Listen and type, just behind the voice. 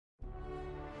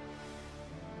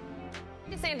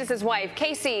DeSantis' wife,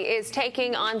 Casey, is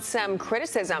taking on some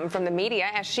criticism from the media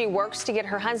as she works to get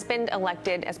her husband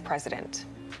elected as president.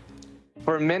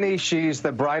 For many, she's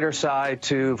the brighter side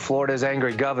to Florida's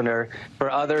angry governor. For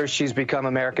others, she's become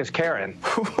America's Karen.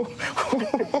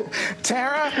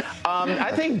 Tara,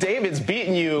 I think David's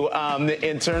beaten you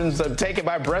in terms of taking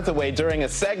my breath away during a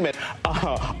segment.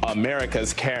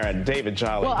 America's Karen, David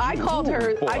Jolly. Well, I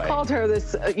called her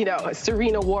this,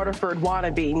 Serena Waterford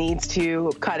wannabe. Needs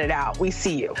to cut it out. We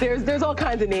see you. There's all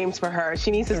kinds of names for her. She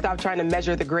needs to stop trying to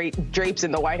measure the great drapes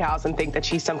in the White House and think that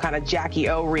she's some kind of Jackie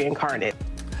O reincarnate.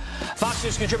 Fox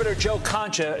News contributor Joe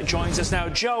Concha joins us now.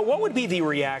 Joe, what would be the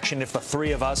reaction if the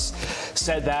three of us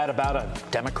said that about a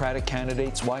Democratic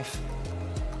candidate's wife?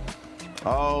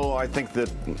 Oh, I think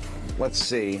that, let's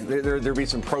see, there'd be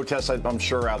some protests, I'm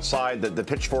sure, outside. The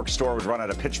Pitchfork store would run out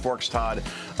of pitchforks, Todd.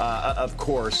 Of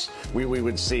course, we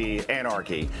would see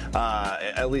anarchy,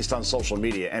 at least on social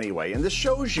media anyway. And this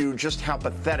shows you just how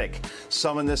pathetic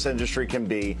some in this industry can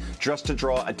be just to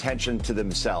draw attention to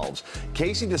themselves.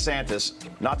 Casey DeSantis,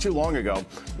 not too long ago,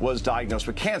 was diagnosed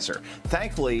with cancer.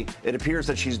 Thankfully, it appears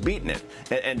that she's beaten it.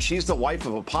 And she's the wife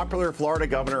of a popular Florida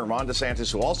governor, Ron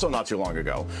DeSantis, who also not too long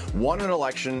ago won an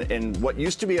election in what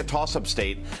used to be a toss-up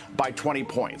state by 20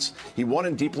 points. He won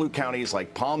in deep blue counties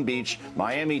like Palm Beach,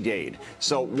 Miami-Dade.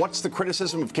 So what's the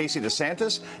criticism of Casey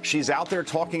DeSantis? She's out there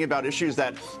talking about issues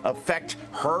that affect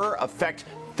her, affect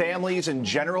families in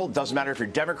general. Doesn't matter if you're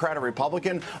Democrat or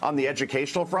Republican on the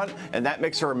educational front, and that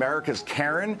makes her America's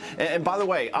Karen. And by the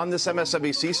way, on this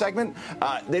MSNBC segment,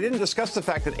 they didn't discuss the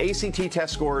fact that ACT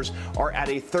test scores are at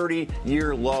a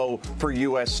 30-year low for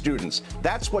U.S. students.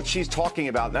 That's what she's talking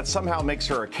about. That somehow makes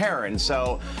her a Karen.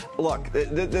 So, look,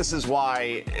 this is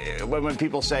why when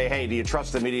people say, hey, do you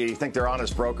trust the media? You think they're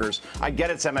honest brokers? I get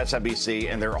it's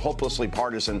MSNBC, and they're hopelessly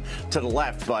partisan to the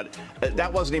left, but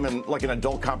that wasn't even like an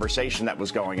adult conversation that was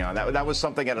going on. That was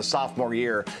something at a sophomore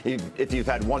year if you've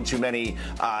had one too many,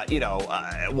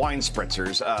 wine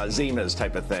spritzers, Zimas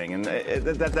type of thing. And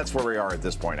that's where we are at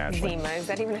this point, Ashley. Zima, is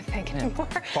that even a thing anymore?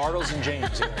 Bartles and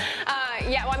James.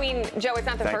 Yeah, well, I mean, Joe, it's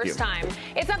not the first time.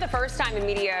 It's not the first time the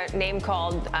media name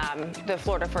called the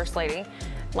Florida First Lady.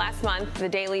 Last month, the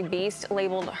Daily Beast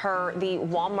labeled her the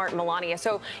Walmart Melania.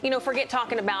 So, forget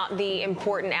talking about the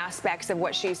important aspects of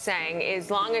what she's saying. As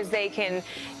long as they can,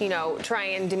 try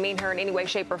and demean her in any way,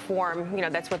 shape, or form,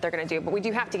 that's what they're going to do. But we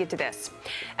do have to get to this.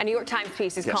 A New York Times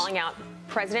piece is calling out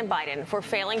President Biden for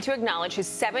failing to acknowledge his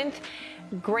 7th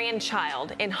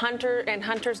grandchild and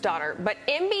Hunter's daughter. But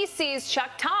NBC's Chuck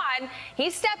Todd,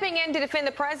 he's stepping in to defend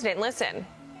the president. Listen.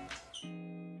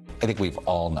 I think we've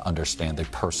all understand the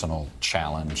personal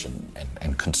challenge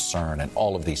and concern and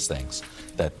all of these things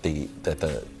that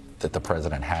the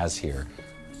president has here.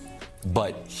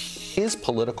 But his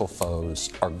political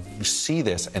foes see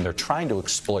this and they're trying to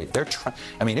exploit.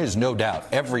 There's no doubt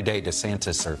every day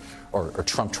DeSantis or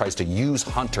Trump tries to use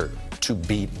Hunter to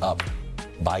beat up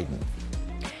Biden.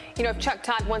 If Chuck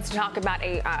Todd wants to talk about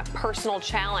a personal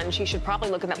challenge, he should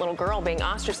probably look at that little girl being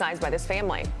ostracized by this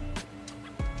family.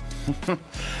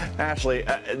 Ashley,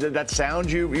 that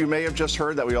sound you may have just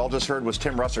heard, that we all just heard, was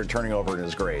Tim Russert turning over in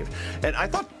his grave. And I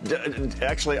thought,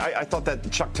 I thought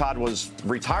that Chuck Todd was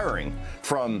retiring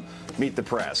from Meet the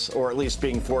Press, or at least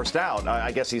being forced out.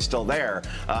 I guess he's still there.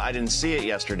 I didn't see it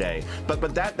yesterday.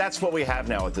 But that's what we have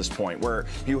now at this point, where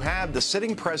you have the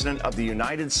sitting president of the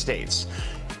United States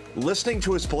listening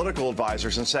to his political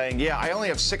advisors and saying, yeah, I only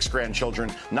have 6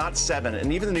 grandchildren, not 7.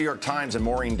 And even the New York Times and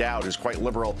Maureen Dowd, who's quite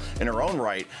liberal in her own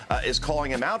right, is calling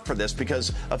him out for this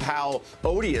because of how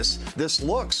odious this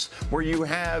looks, where you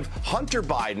have Hunter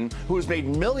Biden, who has made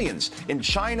millions in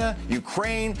China,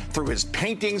 Ukraine, through his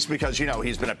paintings, because,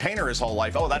 he's been a painter his whole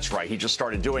life. Oh, that's right. He just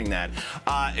started doing that.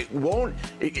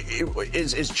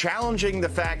 Is challenging the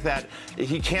fact that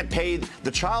he can't pay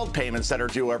the child payments that are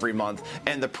due every month.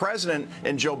 And the president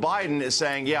and Joe Biden is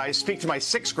saying, yeah, I speak to my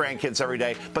 6 grandkids every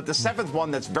day, but the 7th one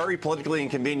that's very politically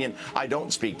inconvenient, I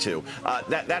don't speak to.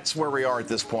 That's where we are at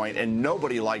this point, and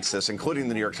nobody likes this, including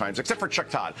the New York Times, except for Chuck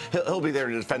Todd. He'll be there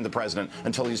to defend the president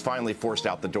until he's finally forced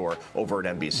out the door over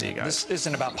at NBC, guys. This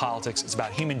isn't about politics. It's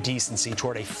about human decency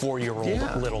toward a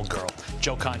 4-year-old little girl.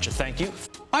 Joe Concha, thank you.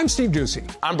 I'm Steve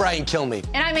Doocy. I'm Brian Kilmeade.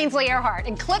 And I'm Ainsley Earhart.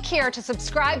 And click here to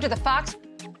subscribe to the Fox.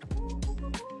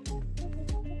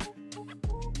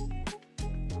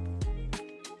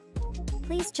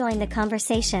 Please join the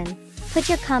conversation. Put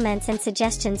your comments and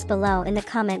suggestions below in the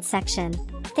comment section.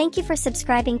 Thank you for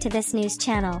subscribing to this news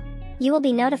channel. You will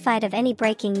be notified of any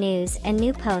breaking news and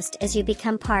new post as you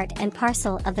become part and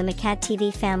parcel of the McCad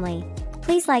TV family.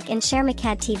 Please like and share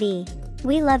McCad TV.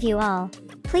 We love you all.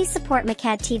 Please support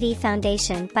MCAD TV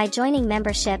Foundation by joining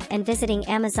membership and visiting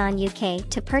Amazon UK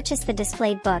to purchase the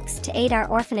displayed books to aid our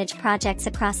orphanage projects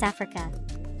across Africa.